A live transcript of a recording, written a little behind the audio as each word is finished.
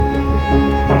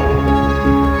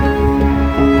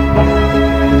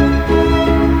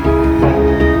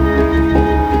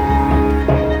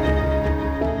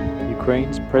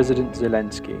President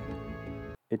Zelensky,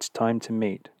 it's time to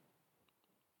meet.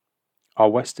 Are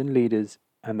Western leaders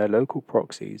and their local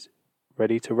proxies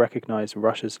ready to recognize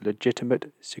Russia's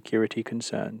legitimate security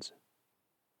concerns?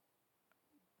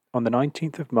 On the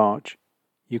 19th of March,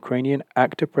 Ukrainian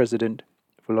actor President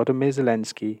Volodymyr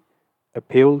Zelensky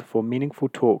appealed for meaningful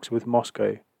talks with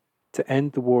Moscow to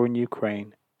end the war in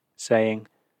Ukraine, saying,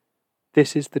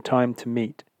 "This is the time to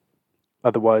meet,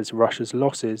 otherwise Russia's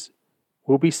losses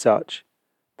will be such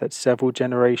that several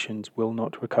generations will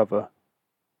not recover."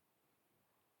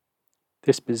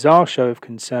 This bizarre show of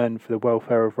concern for the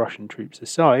welfare of Russian troops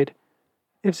aside,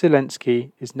 if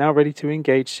Zelensky is now ready to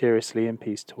engage seriously in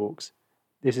peace talks,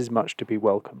 this is much to be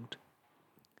welcomed.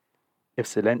 If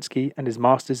Zelensky and his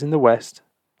masters in the West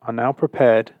are now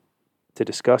prepared to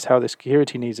discuss how the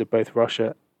security needs of both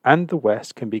Russia and the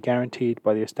West can be guaranteed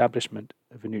by the establishment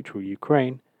of a neutral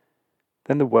Ukraine,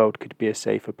 then the world could be a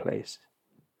safer place.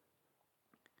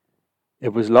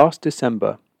 It was last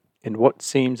December, in what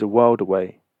seems a world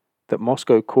away, that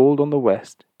Moscow called on the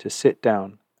West to sit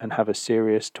down and have a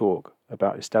serious talk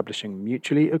about establishing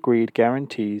mutually agreed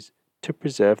guarantees to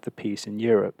preserve the peace in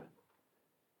Europe.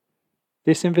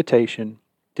 This invitation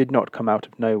did not come out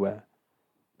of nowhere,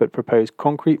 but proposed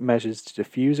concrete measures to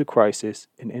defuse a crisis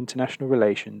in international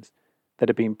relations that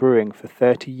had been brewing for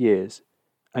 30 years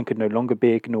and could no longer be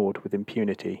ignored with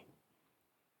impunity.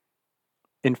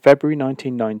 In February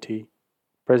 1990,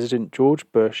 President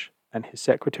George Bush and his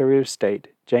Secretary of State,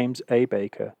 James A.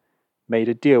 Baker, made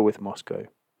a deal with Moscow.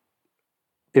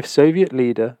 If Soviet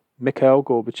leader Mikhail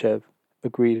Gorbachev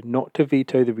agreed not to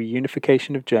veto the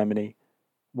reunification of Germany,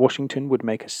 Washington would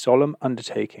make a solemn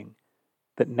undertaking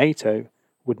that NATO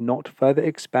would not further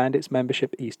expand its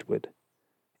membership eastward.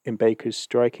 In Baker's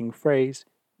striking phrase,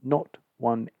 "Not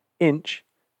 1 inch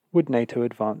would NATO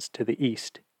advance to the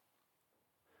east."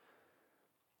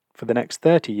 For the next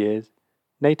 30 years,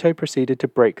 NATO proceeded to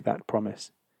break that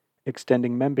promise,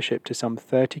 extending membership to some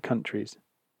 30 countries.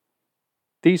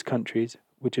 These countries,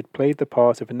 which had played the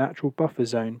part of a natural buffer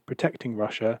zone protecting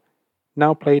Russia,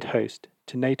 now played host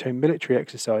to NATO military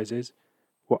exercises,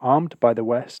 were armed by the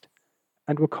West,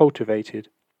 and were cultivated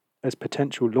as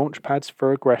potential launch pads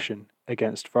for aggression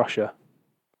against Russia.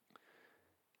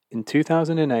 In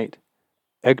 2008,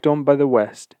 egged on by the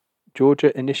West,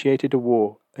 Georgia initiated a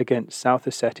war against South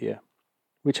Ossetia,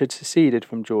 which had seceded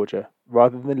from Georgia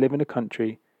rather than live in a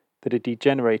country that had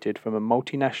degenerated from a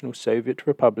multinational Soviet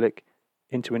republic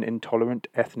into an intolerant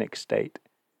ethnic state.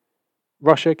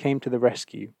 Russia came to the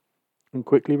rescue and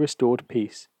quickly restored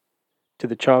peace, to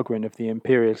the chagrin of the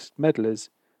imperialist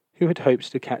meddlers who had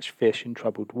hoped to catch fish in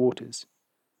troubled waters.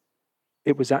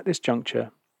 It was at this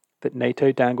juncture that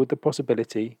NATO dangled the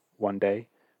possibility, one day,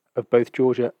 of both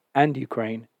Georgia and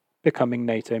Ukraine becoming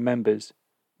NATO members,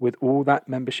 with all that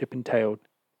membership entailed,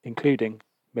 including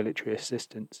military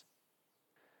assistance.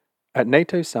 At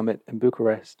NATO's summit in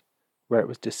Bucharest, where it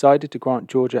was decided to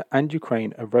grant Georgia and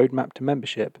Ukraine a roadmap to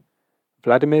membership,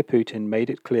 Vladimir Putin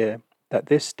made it clear that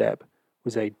this step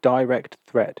was a direct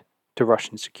threat to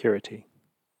Russian security.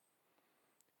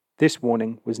 This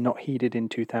warning was not heeded in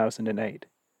 2008,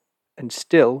 and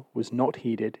still was not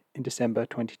heeded in December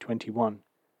 2021,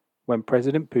 when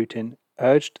President Putin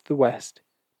urged the West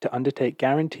to undertake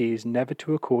guarantees never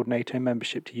to accord NATO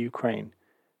membership to Ukraine,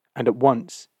 and at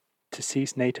once to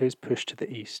cease NATO's push to the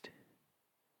east.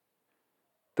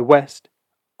 The West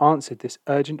answered this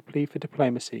urgent plea for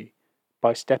diplomacy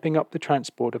by stepping up the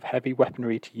transport of heavy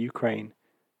weaponry to Ukraine,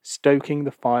 stoking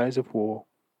the fires of war,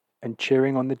 and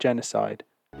cheering on the genocide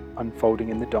unfolding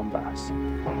in the Donbass.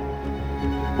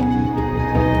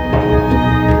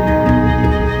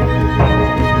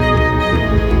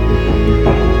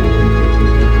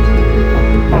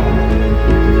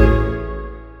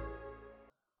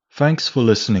 Thanks for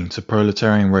listening to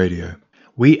Proletarian Radio.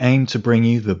 We aim to bring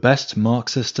you the best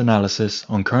Marxist analysis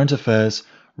on current affairs,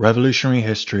 revolutionary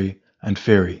history, and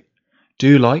theory.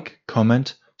 Do like,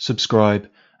 comment,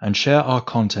 subscribe, and share our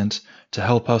content to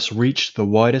help us reach the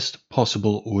widest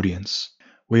possible audience.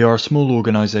 We are a small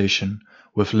organization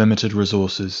with limited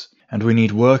resources, and we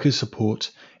need worker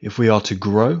support if we are to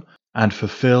grow and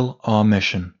fulfill our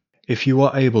mission. If you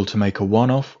are able to make a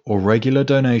one-off or regular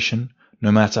donation,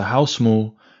 no matter how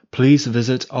small, please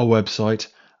visit our website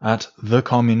at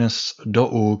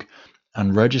thecommunists.org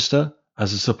and register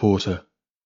as a supporter.